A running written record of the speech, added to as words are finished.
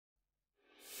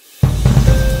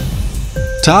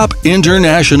Top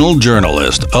international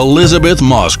journalist Liz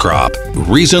Moscrop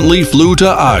recently flew to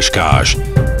Oshkosh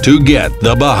to get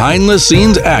the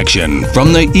behind-the-scenes action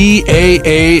from the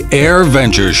EAA Air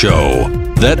Venture show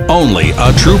that only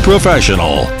a true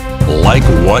professional, like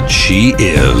what she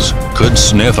is, could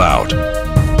sniff out.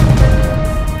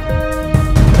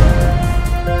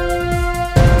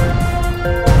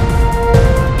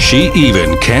 She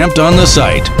even camped on the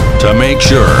site to make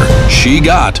sure she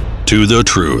got to the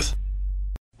truth.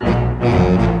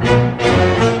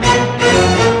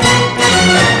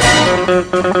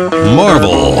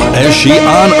 Marvel as she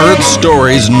unearthed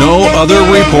stories no other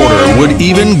reporter would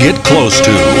even get close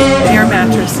to. Air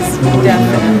mattress is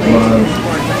definitely important.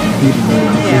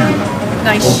 Yeah,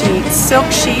 nice sheets. Silk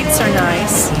sheets are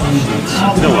nice.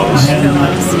 Pillows.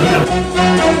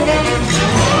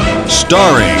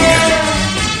 Starring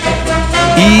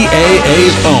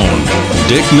EAA's own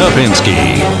Dick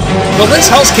Napinski. Well, Liz,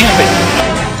 how's camping?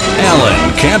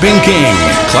 Alan Camping King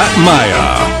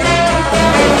Klapmeier.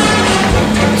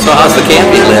 So how's the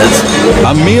camping, Liz?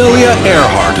 Amelia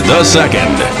Earhart II.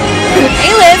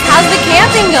 Hey Liz, how's the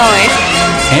camping going?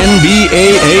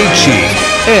 NBAA Chief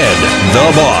Ed the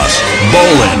Boss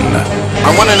Bolen. I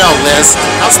want to know, Liz,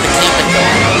 how's the camping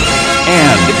going?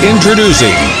 And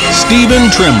introducing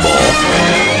Stephen Trimble.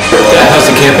 Dad, how's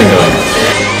the camping going?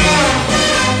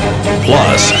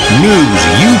 Plus, news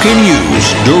you can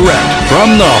use direct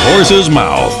from the horse's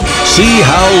mouth. See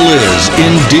how Liz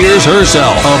endears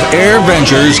herself of Air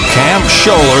Venture's Camp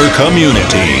Scholler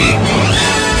community.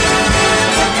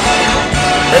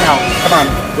 Now, come on,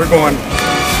 we're going.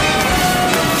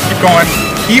 Keep going.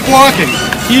 Keep walking.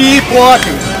 Keep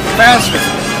walking.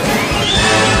 Faster.